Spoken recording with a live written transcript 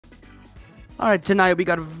Alright, tonight we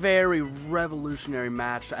got a very revolutionary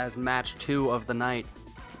match as match 2 of the night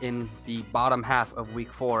in the bottom half of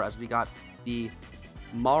week 4, as we got the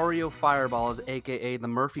Mario Fireballs, aka the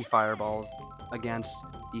Murphy Fireballs, against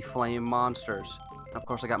the Flame Monsters. Of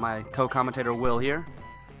course, I got my co-commentator Will here.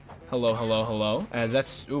 Hello, hello, hello. As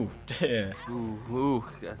that's Ooh,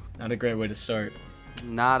 not a great way to start.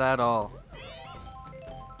 not at all.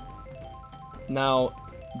 Now,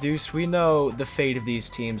 Deuce, we know the fate of these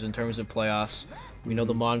teams in terms of playoffs. We know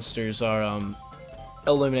the Monsters are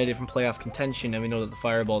eliminated from playoff contention, and we know that the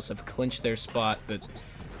Fireballs have clinched their spot. But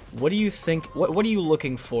what do you think? What are you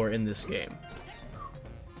looking for in this game?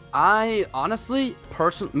 I honestly,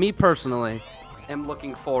 me personally, am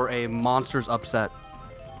looking for a Monsters upset.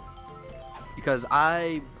 Because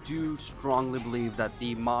I do strongly believe that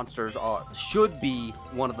the Monsters should be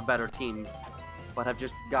one of the better teams, but have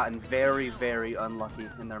just gotten very, very unlucky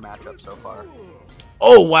in their matchup so far.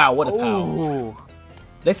 Oh wow, what a power!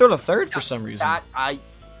 They throw the third for some reason.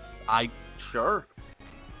 Sure.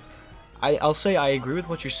 I'll say I agree with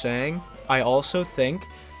what you're saying. I also think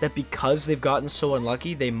that because they've gotten so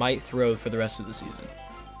unlucky, they might throw for the rest of the season.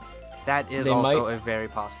 That is also a very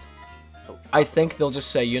possible. I think they'll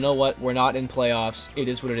just say, you know what, we're not in playoffs. It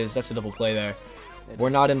is what it is. That's a double play there. We're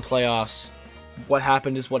not in playoffs. What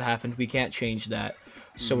happened is what happened. We can't change that.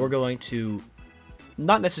 So we're going to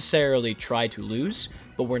not necessarily try to lose,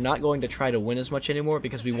 but we're not going to try to win as much anymore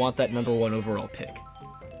because we want that #1 overall pick.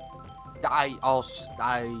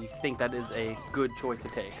 I think that is a good choice to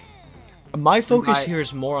take. My focus here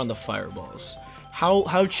is more on the Fireballs.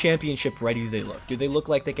 How championship ready do they look? Do they look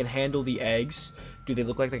like they can handle the eggs? Do they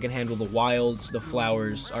look like they can handle the wilds, the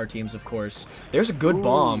flowers, our teams, of course? There's a good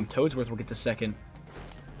bomb. Toadsworth will get the second.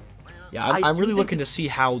 Yeah, I'm really looking to see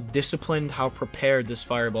how disciplined, how prepared this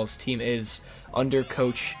Fireballs team is under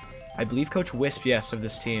Coach, I believe Coach Wisp, yes, of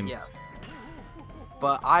this team. Yeah.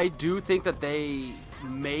 But I do think that they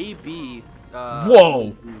may be...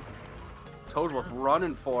 Whoa! Toadsworth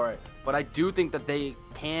running for it. But I do think that they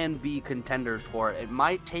can be contenders for it. It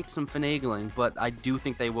might take some finagling, but I do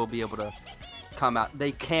think they will be able to come out.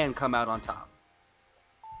 They can come out on top.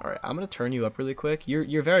 Alright, I'm going to turn you up really quick.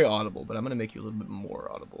 You're very audible, but I'm going to make you a little bit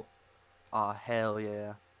more audible. Aw, hell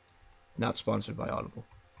yeah. Not sponsored by Audible.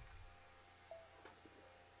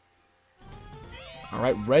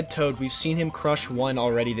 Alright, Red Toad, we've seen him crush one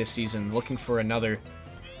already this season. Looking for another.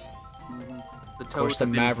 The Of course, the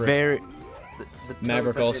Toads Maverick. the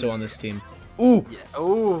Maverick also on this team. Ooh! Yeah.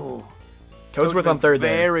 Ooh! Toadsworth on third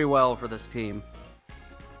there. Very well for this team.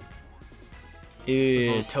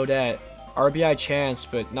 Toadette. RBI chance,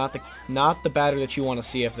 but not the batter that you want to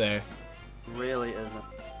see up there. Really isn't.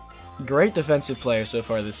 Great defensive player so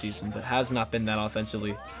far this season, but has not been that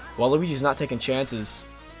offensively. Waluigi's not taking chances.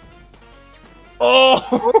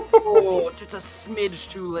 Oh! Just a smidge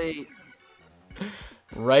too late.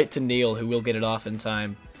 Right to Neil, who will get it off in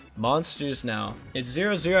time. Monsters now. It's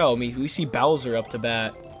 0-0. I mean, we see Bowser up to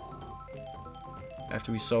bat.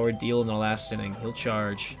 After we saw her deal in the last inning, he'll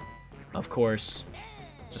charge. Of course.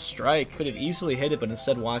 It's a strike. Could have easily hit it, but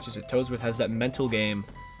instead watches it. Toadsworth has that mental game.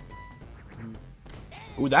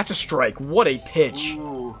 Ooh, that's a strike. What a pitch.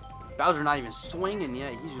 Ooh. Bowser not even swinging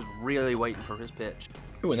yet. He's just really waiting for his pitch.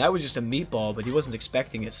 Ooh, and that was just a meatball, but he wasn't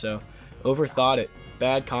expecting it, so overthought it.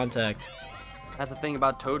 Bad contact. That's the thing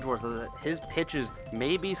about Toadsworth, is that his pitches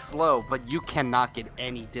may be slow, but you cannot get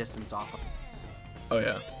any distance off of it. Oh,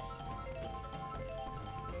 yeah.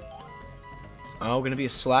 Oh, gonna be a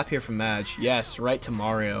slap here from Madge. Yes, right to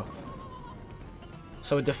Mario.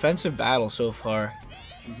 So a defensive battle so far.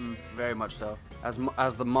 Very much so.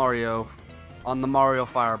 As the Mario, on the Mario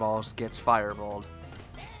Fireballs, gets fireballed.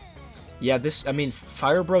 Yeah,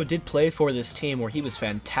 Firebro did play for this team where he was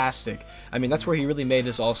fantastic. I mean, that's where he really made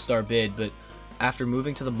his all-star bid, but after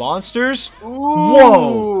moving to the Monsters... Ooh.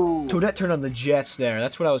 Whoa! Toadette turned on the Jets there.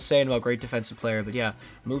 That's what I was saying about great defensive player, but yeah,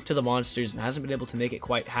 moved to the Monsters and hasn't been able to make it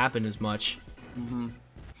quite happen as much.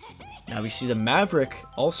 Now we see the Maverick,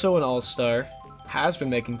 also an all-star, has been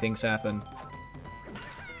making things happen.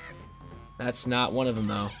 That's not one of them,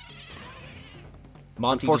 though.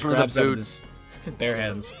 Monty just grabs out of his bare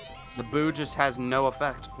hands. The boo just has no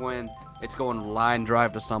effect when it's going line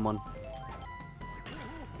drive to someone.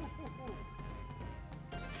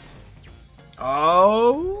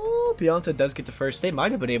 Oh, Pianta does get the first. They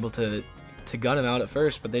might have been able to gun him out at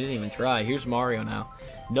first, but they didn't even try. Here's Mario now.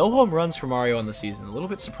 No home runs for Mario on the season. A little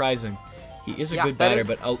bit surprising. He is a good batter,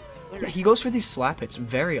 but yeah, he goes for these slap hits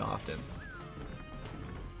very often.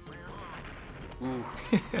 Ooh.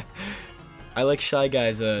 I like Shy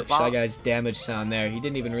Guy's damage sound there. He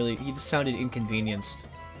didn't even really. He just sounded inconvenienced.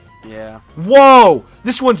 Yeah. Whoa!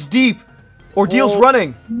 This one's deep. Ordeal's Oh,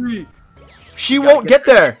 running. three. She won't get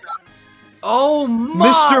there. Oh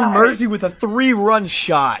my! Mr. Murphy with a 3-run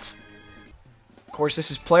shot. Of course,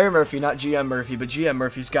 this is Player Murphy, not GM Murphy, but GM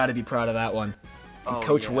Murphy's got to be proud of that one. And Oh,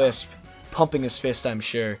 Coach yeah. Wisp pumping his fist, I'm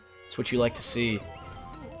sure. It's what you like to see.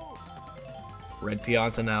 Red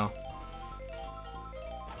Pianta now.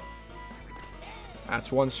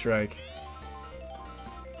 That's 1 strike.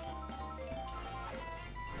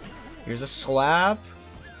 Here's a slap.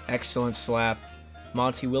 Excellent slap.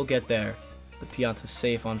 Monty will get there. The Pianta's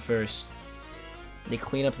safe on first. They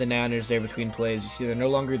clean up the nanners there between plays. You see they're no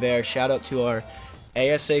longer there. Shout out to our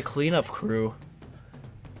ASA cleanup crew.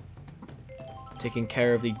 Taking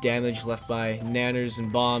care of the damage left by nanners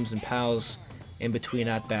and bombs and pals in between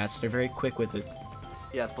at-bats. They're very quick with it.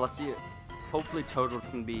 Yes, let's see it. Hopefully Toadworth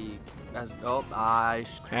can be as... Oh,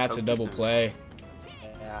 That's a double play.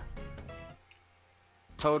 Yeah.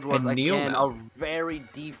 Toadworth, And Neil again, now. a very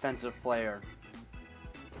defensive player.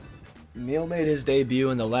 Neil made his debut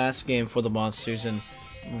in the last game for the Monsters and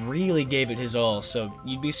really gave it his all, so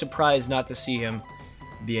you'd be surprised not to see him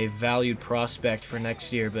be a valued prospect for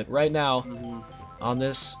next year. But right now, on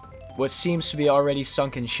this, what seems to be already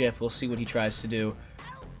sunken ship, we'll see what he tries to do.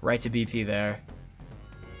 Right to BP there.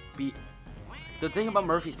 The thing about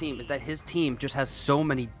Murphy's team is that his team just has so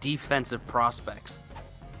many defensive prospects.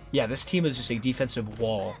 Yeah, this team is just a defensive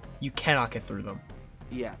wall. You cannot get through them.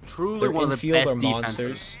 Yeah, truly Their one of the infield best are defenses.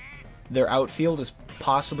 monsters. Their outfield is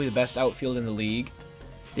possibly the best outfield in the league.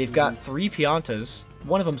 They've got 3 Piantas.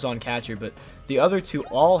 One of them's on catcher, but the other 2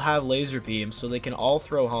 all have laser beams, so they can all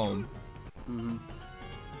throw home.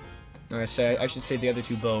 Or I should say the other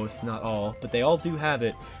 2 both, not all, but they all do have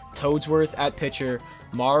it. Toadsworth at pitcher.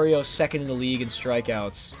 Mario second in the league in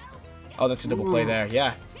strikeouts. Oh, that's a double play there.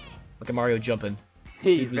 Yeah. Look at Mario jumping.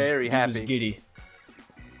 He's very He happy. was giddy.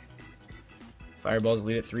 Fireballs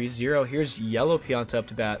lead at 3-0. Here's Yellow Pianta up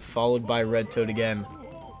to bat, followed by Red Toad again.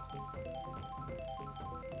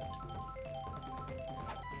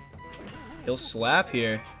 He'll slap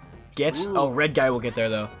here. Gets... Ooh. Oh, Red guy will get there,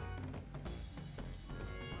 though.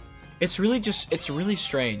 It's really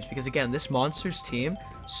strange, because again, this Monsters team,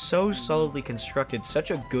 so solidly constructed, such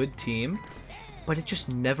a good team, but it just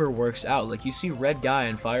never works out. Like, you see Red Guy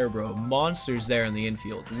and Firebro, monsters there in the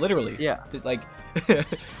infield. Literally. Yeah. Like,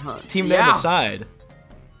 team name aside.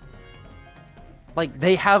 Like,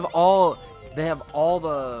 they have all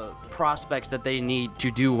the prospects that they need to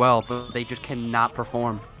do well, but they just cannot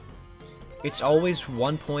perform. It's always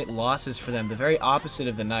 1-point losses for them. The very opposite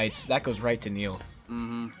of the Knights. That goes right to Neil.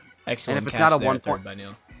 Excellent And if it's catch not a there, 1 third point by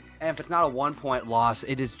Neil. And if it's not a 1-point loss,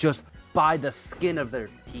 it is just by the skin of their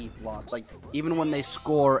teeth loss. Like, even when they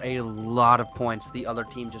score a lot of points, the other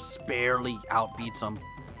team just barely outbeats them.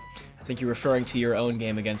 I think you're referring to your own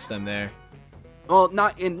game against them there. Well,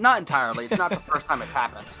 not entirely. It's not the first time it's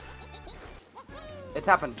happened. It's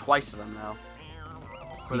happened twice to them now.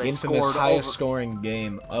 where The they infamous scored highest over- scoring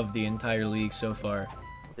game of the entire league so far.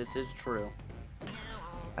 This is true.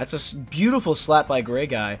 That's a beautiful slap by Gray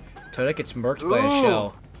Guy. Toadek gets murked by a Ooh.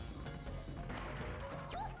 shell.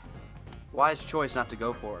 Wise choice not to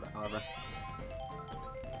go for it, however.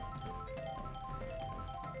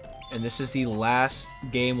 And this is the last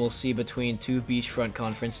game we'll see between two Beachfront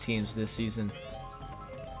Conference teams this season.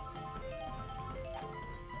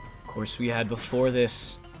 Of course, we had before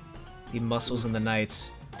this the Muscles and the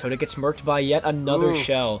Knights. Toadek gets murked by yet another Ooh.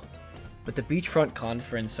 shell. But the Beachfront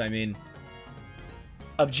Conference, I mean,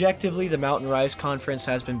 objectively, the Mountain Rise Conference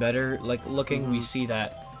has been better. Like, looking, we see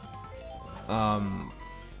that.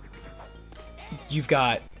 You've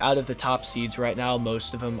got, out of the top seeds right now,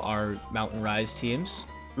 most of them are Mountain Rise teams.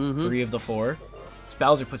 3 of the 4. As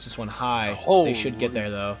Bowser puts this one high, they should get there,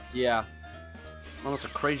 though. Yeah. Unless a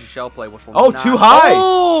crazy shell play, which will Oh, not... too high!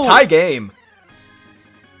 Oh! Tie game!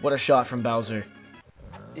 What a shot from Bowser.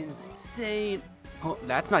 Insane. Oh,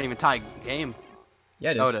 that's not even tie game.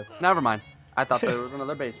 Yeah, it is. Oh, it is. Never mind. I thought there was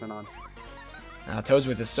another basement on.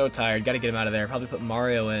 Toadsworth is so tired. Gotta get him out of there. Probably put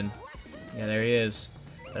Mario in. Yeah, there he is.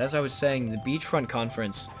 But as I was saying, the Beachfront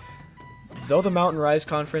Conference, though the Mountain Rise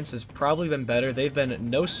Conference has probably been better, they've been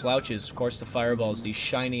no slouches. Of course, the Fireball is the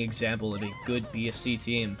shining example of a good BFC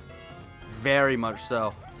team. Very much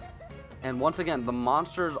so. And once again, the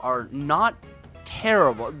Monsters are not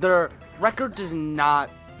terrible. Their record does not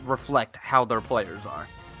reflect how their players are.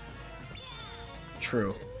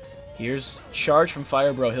 True. Here's charge from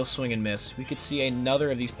Firebro. He'll swing and miss. We could see another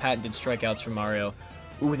of these patented strikeouts from Mario.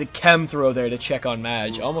 Ooh, the chem throw there to check on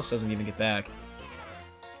Madge. Almost doesn't even get back.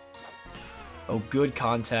 Oh, good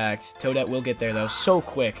contact. Toadette will get there, though. So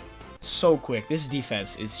quick. So quick. This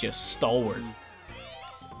defense is just stalwart.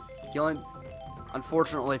 The only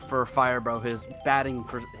Unfortunately for Firebro, his bat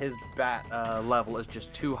level is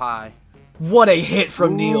just too high. What a hit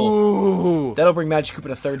from Neil. Ooh. That'll bring Magikarp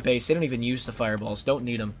to third base. They don't even use the fireballs. Don't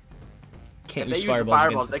need them. Can't use fireballs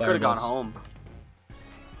against the they could have gone home.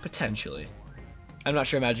 Potentially. I'm not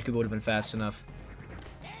sure Magikarp would have been fast enough.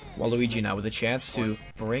 Waluigi now with a chance to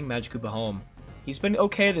bring Magikarp home. He's been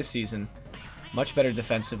okay this season. Much better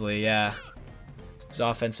defensively, yeah. His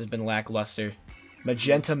offense has been lackluster.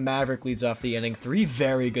 Magenta Maverick leads off the inning. 3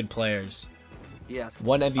 very good players. Yes.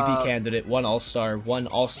 1 MVP candidate, 1 All-Star, 1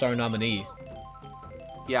 All-Star nominee.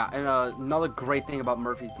 Yeah, and another great thing about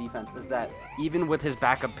Murphy's defense is that even with his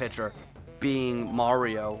backup pitcher being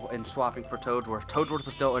Mario and swapping for Toadsworth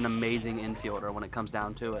is still an amazing infielder when it comes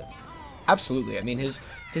down to it. Absolutely. I mean,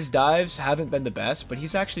 his dives haven't been the best, but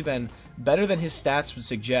he's actually been better than his stats would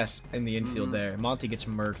suggest in the infield there. Monty gets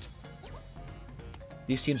murked.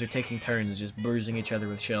 These teams are taking turns just bruising each other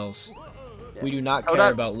with shells. Yeah. We do not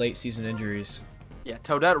care about late season injuries. Yeah,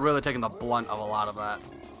 Toadette really taking the blunt of a lot of that.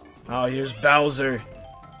 Oh, here's Bowser.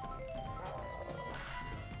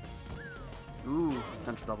 Ooh,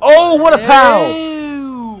 potential double. Oh, what a pow!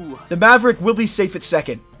 Ew. The Maverick will be safe at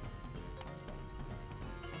second.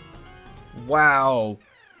 Wow.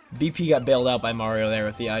 BP got bailed out by Mario there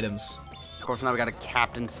with the items. Of course, now we got a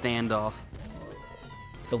captain standoff.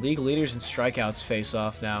 The league leaders in strikeouts face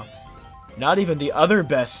off now. Not even the other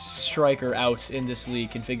best striker out in this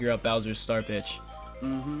league can figure out Bowser's star pitch.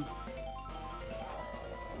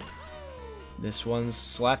 This one's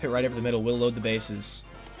slap it right over the middle, will load the bases.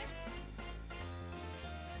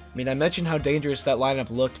 I mean, I mentioned how dangerous that lineup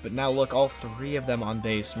looked, but now look, all 3 of them on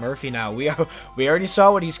base. Murphy now, we already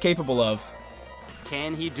saw what he's capable of.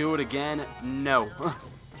 Can he do it again? No.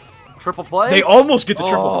 Triple play? They almost get the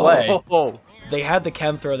triple play. They had the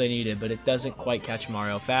chem throw they needed, but it doesn't quite catch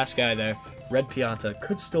Mario. Fast guy there. Red Pianta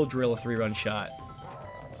could still drill a 3-run shot.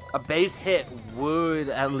 A base hit would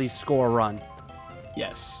at least score a run.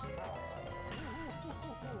 Yes.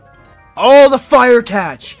 Oh, the fire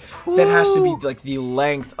catch! Ooh. That has to be like the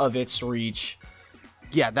length of its reach.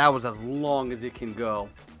 Yeah, that was as long as it can go.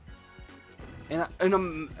 And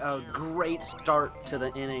a great start to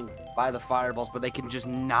the inning by the Fireballs, but they can just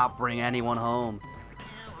not bring anyone home.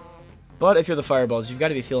 But if you're the Fireballs, you've got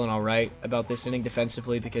to be feeling all right about this inning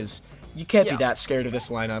defensively because you can't be that scared of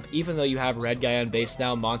this lineup. Even though you have Red Guy on base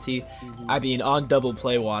now, Monty, I mean, on double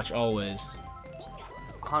play watch always.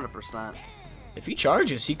 100%. If he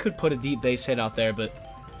charges, he could put a deep base hit out there, but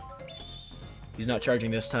he's not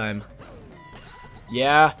charging this time.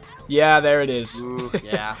 Yeah, there it is. Ooh,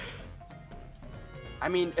 yeah. I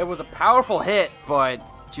mean, it was a powerful hit, but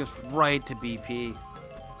just right to BP.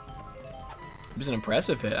 It was an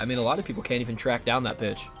impressive hit. I mean, a lot of people can't even track down that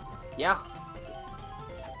pitch. Yeah.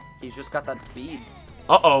 He's just got that speed.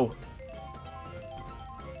 Uh-oh.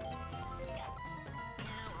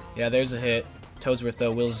 Yeah, there's a hit. Toadsworth,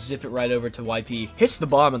 though, will zip it right over to YP. Hits the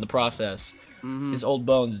bomb in the process. His old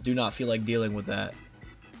bones do not feel like dealing with that.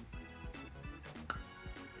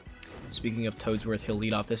 Speaking of Toadsworth, he'll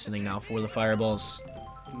lead off this inning now for the Fireballs.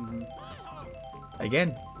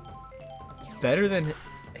 Again, better than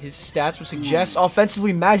his stats would suggest.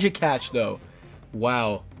 Offensively, magic catch, though.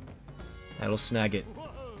 Wow. That'll snag it.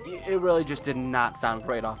 It really just did not sound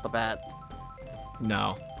great off the bat.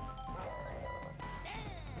 No.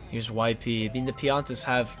 Here's YP. I mean, the Piantas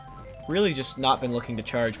have really just not been looking to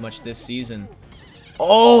charge much this season.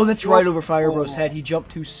 Oh, that's right over Firebro's head. He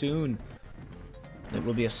jumped too soon. It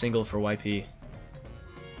will be a single for YP.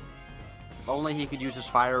 If only he could use his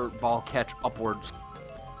fireball catch upwards.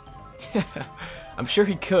 I'm sure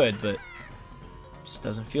he could, but just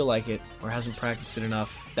doesn't feel like it or hasn't practiced it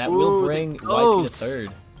enough. That will bring YP to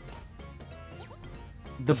third.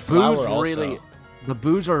 The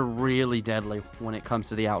boos are really deadly when it comes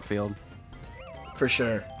to the outfield. For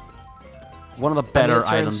sure. One of the better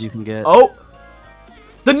items you can get. Oh!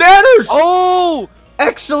 The nanners! Oh!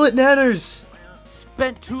 Excellent nanners!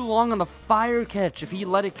 Spent too long on the fire catch. If he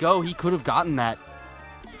let it go, he could have gotten that.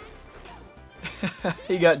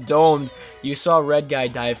 He got domed. You saw Red Guy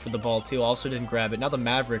dive for the ball, too. Also didn't grab it. Now the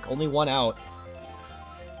Maverick. Only 1 out.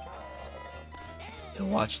 He'll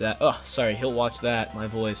watch that. Oh, sorry. He'll watch that. My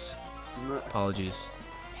voice. Apologies.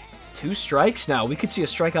 2 strikes now. We could see a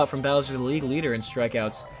strikeout from Bowser, the league leader in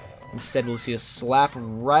strikeouts. Instead, we'll see a slap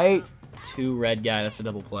right to Red Guy. That's a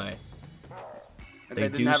double play. If they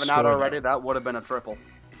didn't have an out already, that would have been a triple.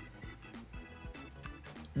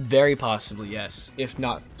 Very possibly, yes. If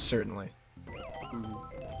not, certainly.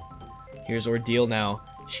 Here's Ordeal now.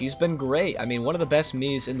 She's been great. I mean, one of the best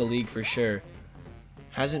Miis in the league for sure.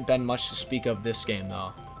 Hasn't been much to speak of this game,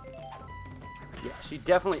 though. Yeah, she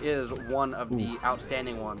definitely is one of the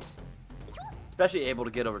outstanding ones. Especially able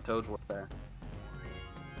to get over Toadsworth there.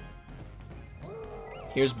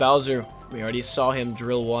 Here's Bowser. We already saw him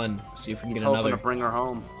drill one. See if we can get another. To bring her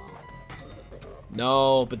home.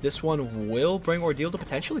 No, but this one will bring Ordeal to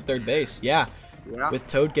potentially third base. Yeah. With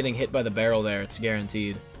Toad getting hit by the barrel there, it's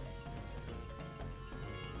guaranteed.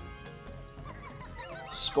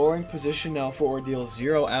 Scoring position now for Ordeal.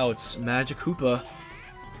 0 outs. Magikoopa.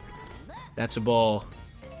 That's a ball.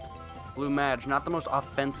 Blue Madge, not the most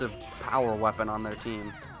offensive power weapon on their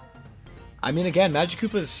team. I mean, again,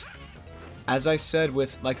 Magikoopa's, as I said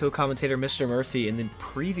with my co-commentator Mr. Murphy in the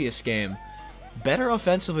previous game, better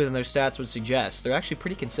offensively than their stats would suggest. They're actually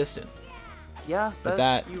pretty consistent. Yeah,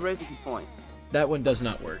 but you raise a good point. That one does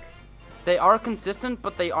not work. They are consistent,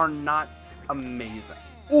 but they are not amazing.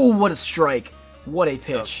 Ooh, what a strike. What a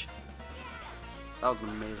pitch. That was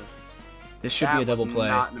amazing. This should be a double play.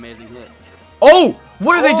 Not an amazing hit. Oh!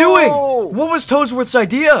 What are they doing? What was Toadsworth's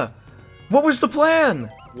idea? What was the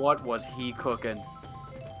plan? What was he cooking?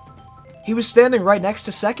 He was standing right next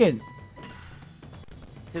to second.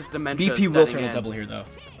 His dementia BP will turn a double here, though.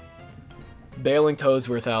 Bailing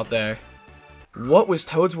Toadsworth out there. What was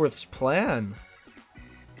Toadsworth's plan?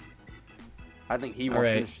 I think he wants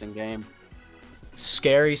an interesting game.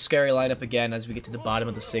 Scary, scary lineup again as we get to the bottom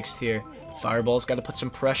of the 6th here. Fireball's got to put some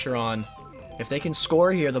pressure on. If they can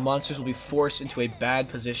score here, the monsters will be forced into a bad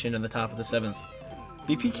position in the top of the 7th.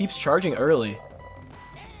 BP keeps charging early.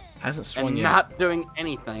 Hasn't swung yet. Not doing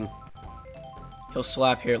anything. He'll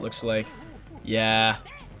slap here, it looks like. Yeah.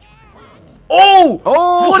 Oh!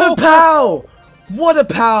 Oh! What a pow! What a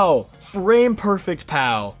pow! Frame perfect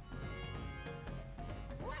pow.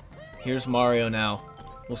 Here's Mario now.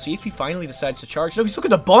 We'll see if he finally decides to charge. No, he's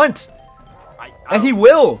looking to bunt! And he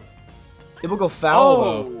will! It will go foul,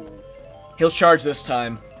 though. He'll charge this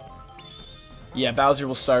time. Yeah, Bowser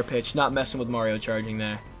will star pitch. Not messing with Mario charging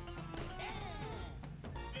there.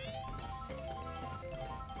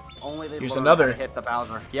 Here's another. Hit the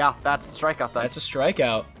Bowser. Yeah, that's a strikeout. That's a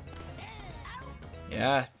strikeout.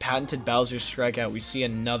 Yeah, patented Bowser's strikeout. We see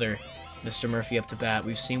another Mr. Murphy up to bat.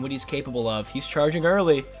 We've seen what he's capable of. He's charging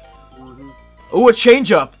early. Oh, a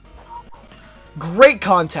changeup. Great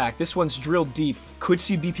contact. This one's drilled deep. Could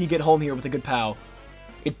see BP get home here with a good pow.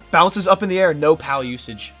 It bounces up in the air. No pow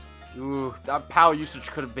usage. Ooh, that pow usage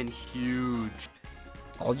could have been huge.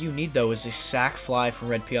 All you need, though, is a sac fly from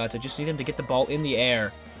Red Pianta. Just need him to get the ball in the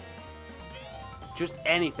air. Just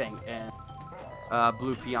anything, and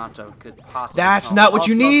Blue Pianta could possibly. That's not what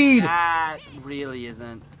you need! That really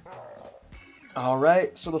isn't.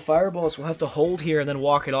 Alright, so the Fireballs will have to hold here and then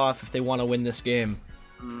walk it off if they want to win this game.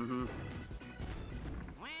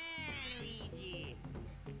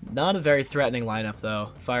 Not a very threatening lineup,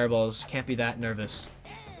 though. Fireballs can't be that nervous.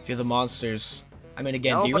 If you're the Monsters... I mean,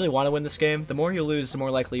 again, do you really want to win this game? The more you lose, the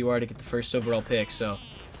more likely you are to get the first overall pick, so...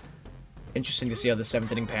 Interesting to see how the 7th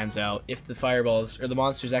inning pans out. If the Fireballs, or the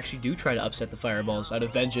Monsters actually do try to upset the Fireballs out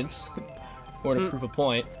of vengeance, or to prove a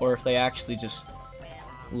point, or if they actually just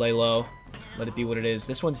lay low, let it be what it is.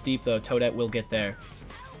 This one's deep, though. Toadette will get there.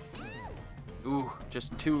 Ooh,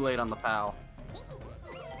 just too late on the pow.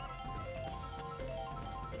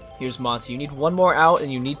 Here's Monty. You need one more out, and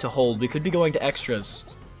you need to hold. We could be going to extras.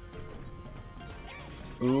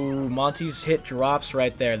 Ooh, Monty's hit drops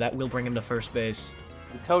right there. That will bring him to first base.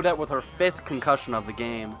 Toadette with her 5th concussion of the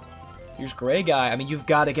game. Here's Gray Guy. I mean, you've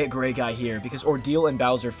got to get Gray Guy here, because Ordeal and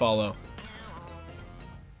Bowser follow.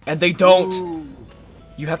 And they don't! Ooh.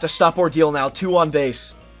 You have to stop Ordeal now. 2 on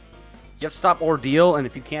base. You have to stop Ordeal, and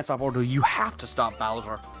if you can't stop Ordeal, you have to stop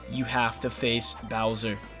Bowser. You have to face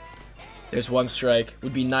Bowser. There's 1 strike.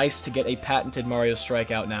 Would be nice to get a patented Mario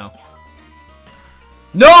strikeout now.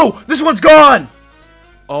 No! This one's gone!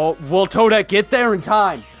 Oh, will Toadette get there in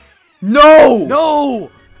time? No!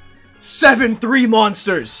 No! 7-3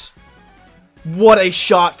 Monsters! What a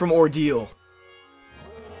shot from Ordeal.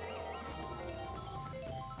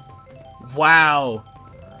 Wow.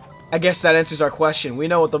 I guess that answers our question. We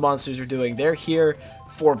know what the Monsters are doing. They're here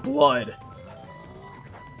for blood.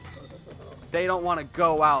 They don't want to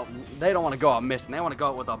go out. They don't want to go out missing. They want to go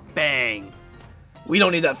out with a bang. We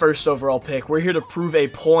don't need that first overall pick. We're here to prove a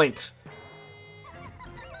point.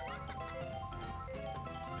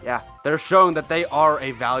 Yeah, they're showing that they are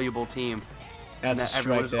a valuable team. That's a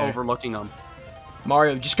strike there. Overlooking them.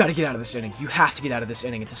 Mario, you just got to get out of this inning. You have to get out of this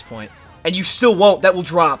inning at this point. And you still won't. That will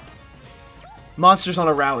drop. Monsters on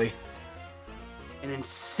a rally. An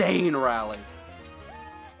insane rally.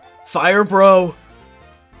 Fire Bro.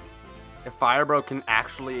 If Fire Bro can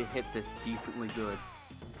actually hit this decently good.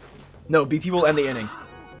 No, BP will end the inning.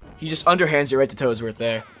 He just underhands it right to Toadsworth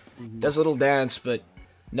there. Does a little dance, but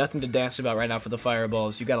nothing to dance about right now for the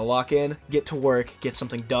Fireballs. You gotta lock in, get to work, get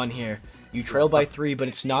something done here. You trail by 3, but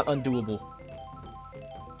it's not undoable.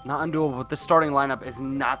 Not undoable, but this starting lineup is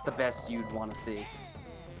not the best you'd want to see.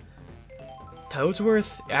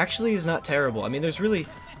 Toadsworth actually is not terrible. I mean, there's really...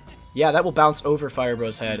 Yeah, that will bounce over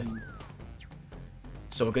Firebro's head.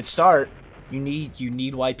 So a good start. You need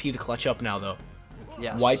YP to clutch up now, though.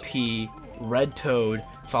 Yes. YP, Red Toad,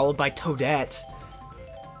 followed by Toadette.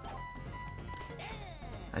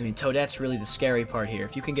 I mean, Toadette's really the scary part here.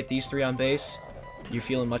 If you can get these 3 on base, you're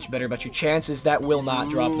feeling much better about your chances. That will not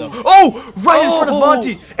drop, though. Oh! Right in front of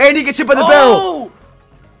Monty! And he gets hit by the barrel!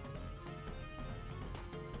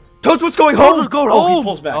 Toadsworth's going home! Oh, he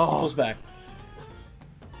pulls back. He pulls back.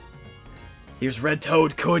 Here's Red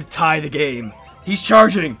Toad. Could tie the game. He's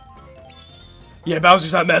charging. Yeah,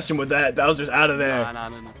 Bowser's not messing with that. Bowser's out of there.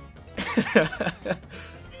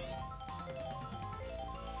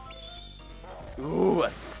 No. Ooh,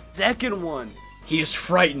 a second one. He is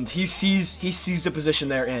frightened. He sees the position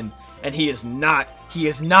they're in, and he is not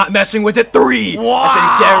messing with it. 3. Wow. That's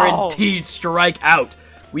a guaranteed strikeout.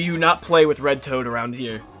 We do not play with Red Toad around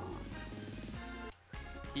here.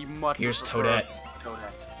 Here's Toadette.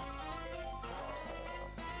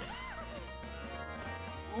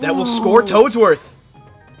 That will score Toadsworth.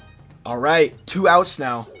 All right, 2 outs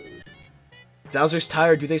now. Bowser's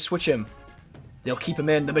tired. Do they switch him? They'll keep him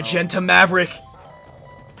in. The Magenta Maverick.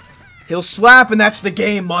 He'll slap, and that's the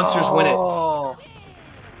game. Monsters win it.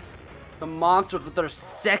 The Monsters with their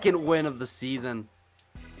 2nd win of the season.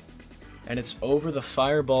 And it's over the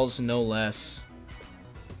Fireballs, no less.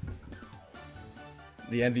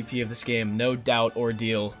 The MVP of this game, no doubt,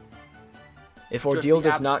 Ordeal. If Ordeal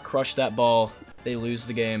does not crush that ball, they lose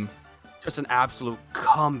the game. Just an absolute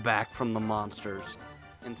comeback from the Monsters.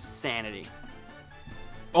 Insanity.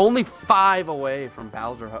 Only 5 away from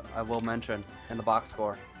Bowser, I will mention, in the box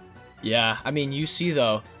score. Yeah, I mean, you see,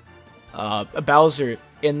 though, Bowser,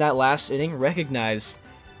 in that last inning, recognized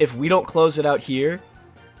if we don't close it out here,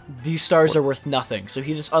 these stars are worth nothing. So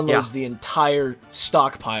he just unloads the entire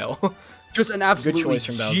stockpile. Just an absolutely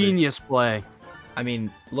genius play. I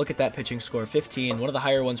mean, look at that pitching score. 15, one of the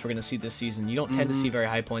higher ones we're going to see this season. You don't tend to see very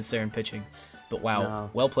high points there in pitching. But wow,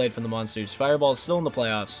 well played from the Monsters. Fireball is still in the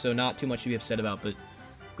playoffs, so not too much to be upset about, but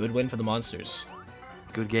good win for the Monsters.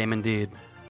 Good game indeed.